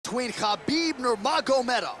between Khabib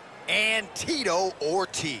Nurmagomedov and Tito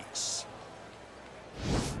Ortiz.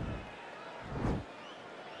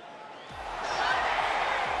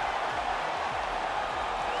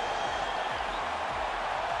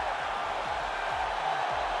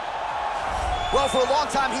 Well, for a long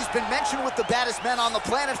time, he's been mentioned with the baddest men on the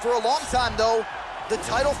planet. For a long time, though, the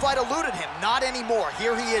title fight eluded him. Not anymore.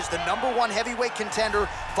 Here he is, the #1 heavyweight contender,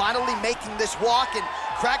 finally making this walk and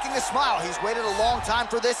cracking a smile. He's waited a long time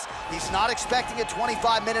for this. He's not expecting a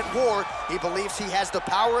 25-minute war. He believes he has the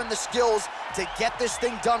power and the skills to get this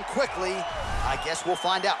thing done quickly. I guess we'll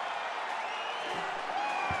find out.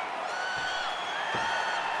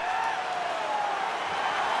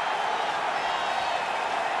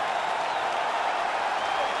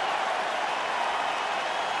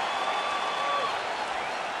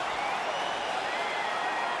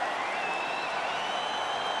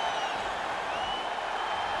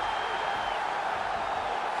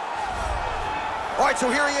 All right,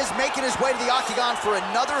 so here he is making his way to the octagon for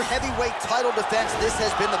another heavyweight title defense. This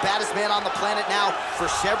has been the baddest man on the planet now for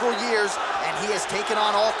several years, and he has taken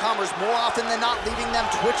on all comers more often than not, leaving them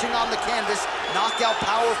twitching on the canvas, knockout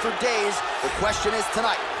power for days. The question is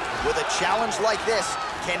tonight, with a challenge like this,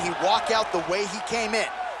 can he walk out the way he came in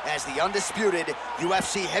as the undisputed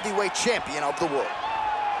UFC heavyweight champion of the world?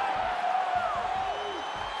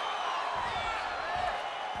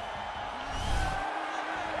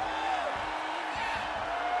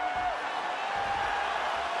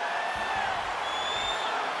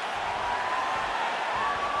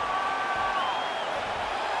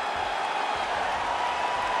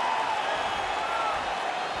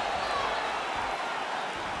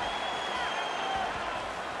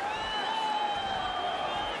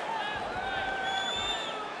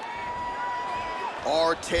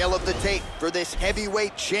 Our tale of the tape for this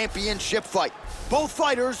heavyweight championship fight. Both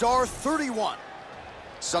fighters are 31.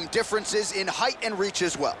 Some differences in height and reach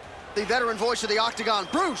as well. The veteran voice of the octagon,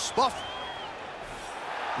 Bruce Buff.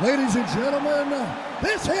 Ladies and gentlemen,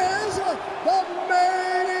 this is the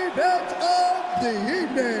main event of the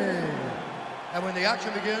evening. And when the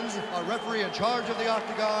action begins, our referee in charge of the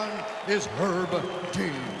octagon is Herb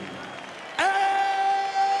Dean. And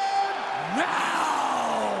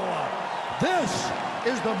now, this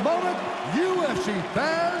is the moment UFC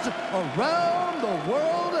fans around the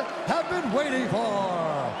world have been waiting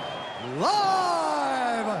for.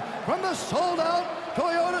 Live from the sold-out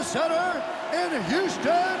Toyota Center in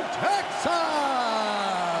Houston, Texas.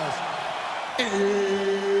 It's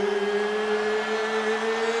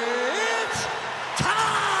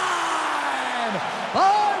time!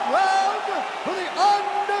 5 rounds for the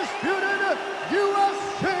undisputed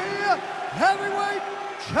UFC Heavyweight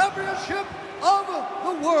Championship of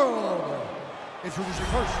the world. Introducing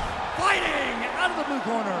first, fighting out of the blue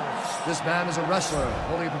corner. This man is a wrestler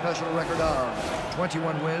holding a professional record of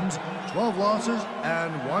 21 wins, 12 losses,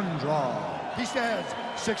 and 1 draw. He stands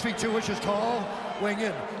 6 feet 2 inches tall, weighing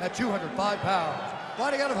in at 205 pounds.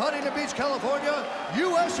 Fighting out of Huntington Beach, California,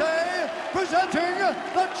 USA, presenting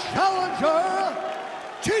the challenger,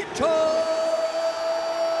 Tito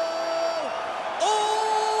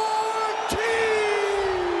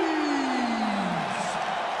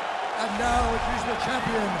Now he's the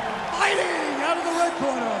champion, fighting out of the red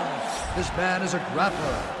corner. This man is a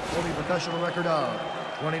grappler, holding a professional record of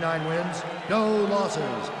 29 wins, no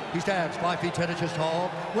losses. He stands 5 feet 10 inches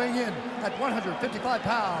tall, weighing in at 155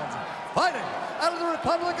 pounds. Fighting out of the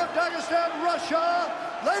Republic of Dagestan, Russia,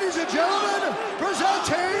 ladies and gentlemen,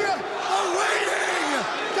 presenting the reigning,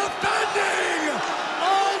 defending,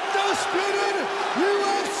 undisputed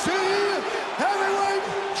UFC heavyweight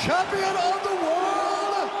champion of the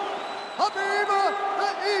world, Khabib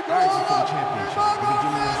the Eagle Nurmagomedov.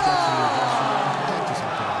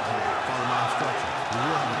 Follow my instructions. We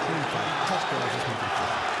will have a clean fight. Touch girls is making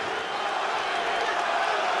sure.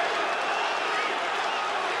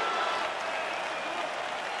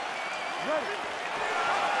 Ready.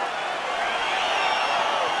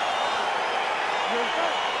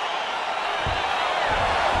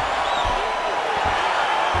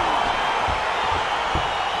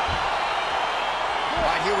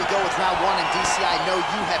 Here we go with round 1, and DC, I know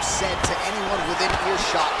you have said to anyone within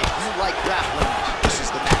earshot, if you like grappling, this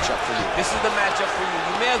is the matchup for you. This is the matchup for you.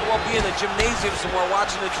 You may as well be in a gymnasium somewhere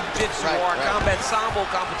watching a jiu-jitsu or a combat sambo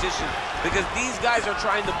competition, because these guys are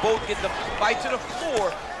trying to both get the fight to the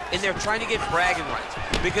floor, and they're trying to get bragging rights,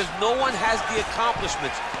 because no one has the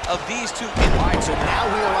accomplishments of these two. All right, so now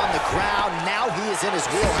we are on the ground. Now he is in his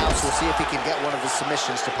wheelhouse. We'll see if he can get one of his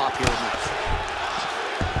submissions to pop here next.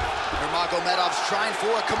 Nurmagomedov's trying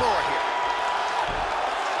for a Kimura here.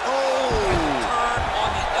 Oh! Turn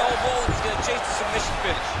on the elbow. He's going to chase the submission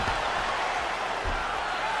finish.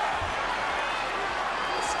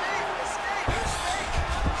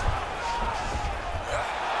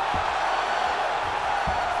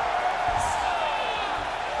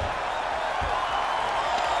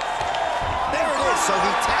 So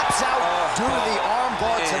he taps out due to the arm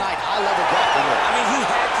bar tonight. High-level grappling. I mean, he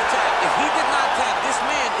had to tap. If he did not tap, this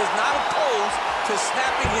man is not opposed to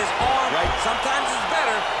snapping his arm. Right. Sometimes it's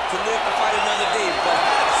better to live to fight another day. But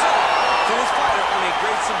hats off to his fighter on a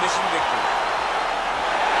great submission victory.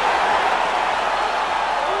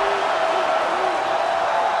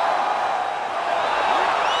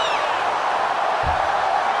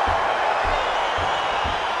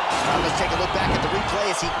 Let's take a look back at the replay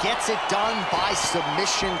as he gets it done by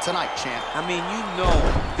submission tonight, champ. I mean, you know,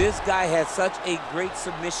 this guy has such a great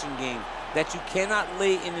submission game that you cannot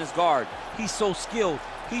lay in his guard. He's so skilled,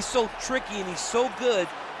 he's so tricky, and he's so good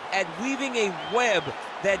at weaving a web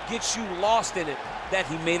that gets you lost in it that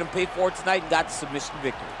he made him pay for it tonight and got the submission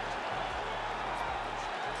victory.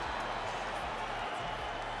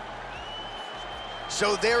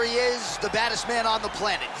 So there he is, the baddest man on the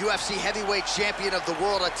planet, UFC heavyweight champion of the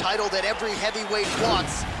world, a title that every heavyweight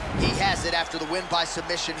wants. He has it after the win by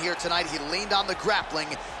submission here tonight. He leaned on the grappling,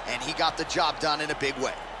 and he got the job done in a big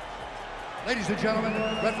way. Ladies and gentlemen,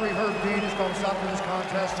 referee Herb Dean is going to stop this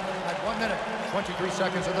contest at 1 minute, 23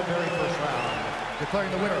 seconds of the very first round, declaring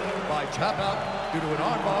the winner by tap out due to an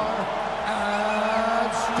armbar, and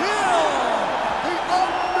still the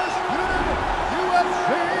undisputed UFC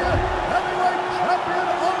heavyweight champion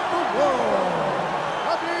of the world,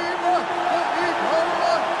 Khabib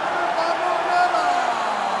Nurmagomedov.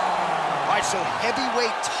 All right, so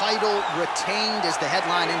heavyweight title retained is the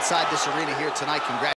headline inside this arena here tonight. Congratulations.